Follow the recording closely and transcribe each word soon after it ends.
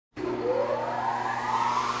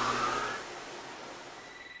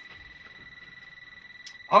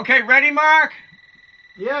Okay, ready, Mark?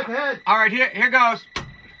 Yeah, go ahead. All right, here goes.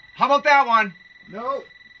 How about that one? No.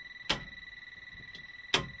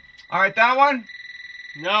 All right, that one?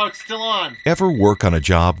 No, it's still on. Ever work on a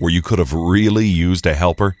job where you could have really used a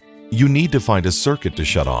helper? You need to find a circuit to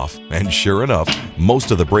shut off, and sure enough, most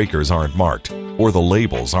of the breakers aren't marked, or the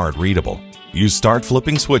labels aren't readable. You start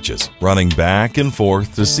flipping switches, running back and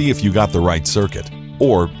forth to see if you got the right circuit.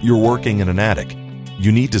 Or you're working in an attic.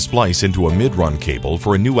 You need to splice into a mid-run cable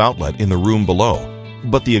for a new outlet in the room below.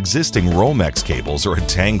 But the existing Romex cables are a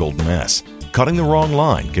tangled mess. Cutting the wrong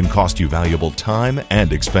line can cost you valuable time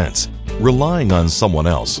and expense. Relying on someone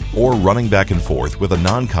else or running back and forth with a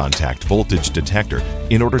non-contact voltage detector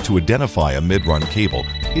in order to identify a mid-run cable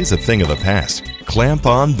is a thing of the past. Clamp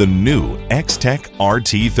on the new Extech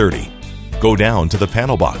RT30. Go down to the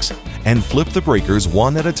panel box and flip the breakers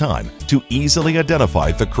one at a time to easily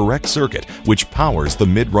identify the correct circuit which powers the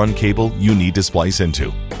mid-run cable you need to splice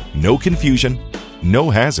into. No confusion, no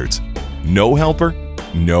hazards, no helper,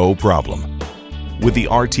 no problem. With the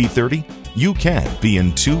RT30, you can be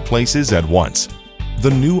in two places at once. The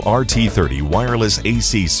new RT30 wireless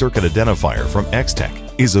AC circuit identifier from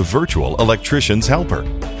Extech is a virtual electrician's helper.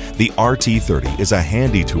 The RT30 is a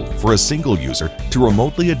handy tool for a single user to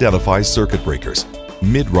remotely identify circuit breakers,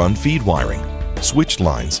 mid-run feed wiring, switched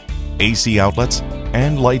lines, AC outlets,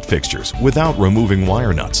 and light fixtures without removing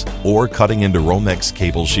wire nuts or cutting into Romex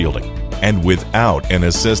cable shielding, and without an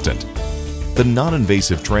assistant. The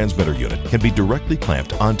non-invasive transmitter unit can be directly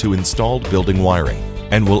clamped onto installed building wiring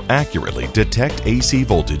and will accurately detect AC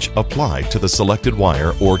voltage applied to the selected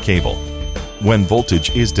wire or cable. When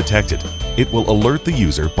voltage is detected, it will alert the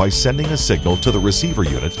user by sending a signal to the receiver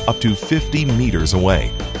unit up to 50 meters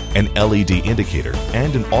away. An LED indicator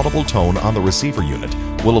and an audible tone on the receiver unit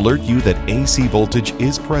will alert you that AC voltage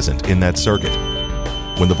is present in that circuit.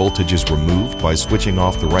 When the voltage is removed by switching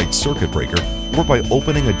off the right circuit breaker or by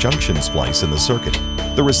opening a junction splice in the circuit,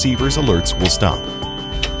 the receiver's alerts will stop.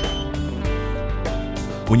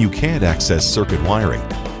 When you can't access circuit wiring,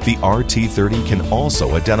 the RT30 can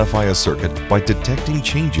also identify a circuit by detecting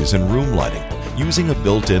changes in room lighting using a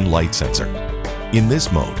built-in light sensor. In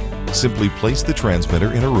this mode, simply place the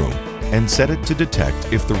transmitter in a room and set it to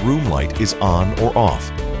detect if the room light is on or off.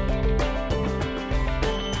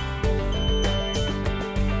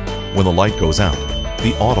 When the light goes out,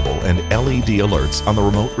 the audible and LED alerts on the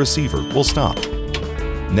remote receiver will stop.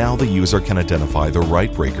 Now the user can identify the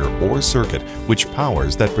right breaker or circuit which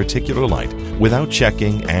powers that particular light without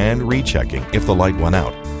checking and rechecking if the light went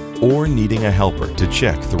out, or needing a helper to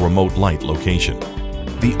check the remote light location.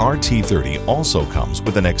 The RT30 also comes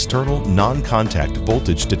with an external non-contact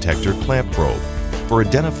voltage detector clamp probe for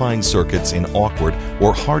identifying circuits in awkward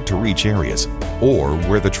or hard-to-reach areas, or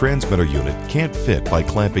where the transmitter unit can't fit by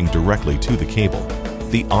clamping directly to the cable.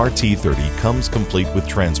 The RT30 comes complete with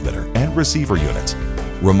transmitter and receiver units,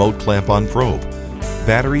 remote clamp-on probe,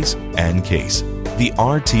 batteries, and case. The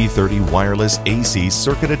RT30 wireless AC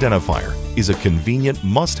circuit identifier is a convenient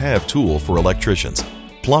must-have tool for electricians,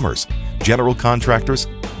 plumbers, general contractors,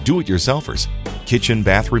 do-it-yourselfers, kitchen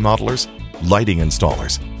bath remodelers, lighting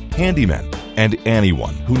installers, handymen, and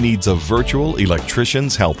anyone who needs a virtual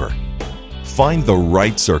electrician's helper. Find the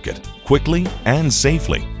right circuit quickly and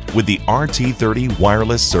safely with the RT30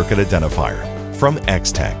 wireless circuit identifier from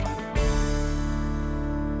Extech.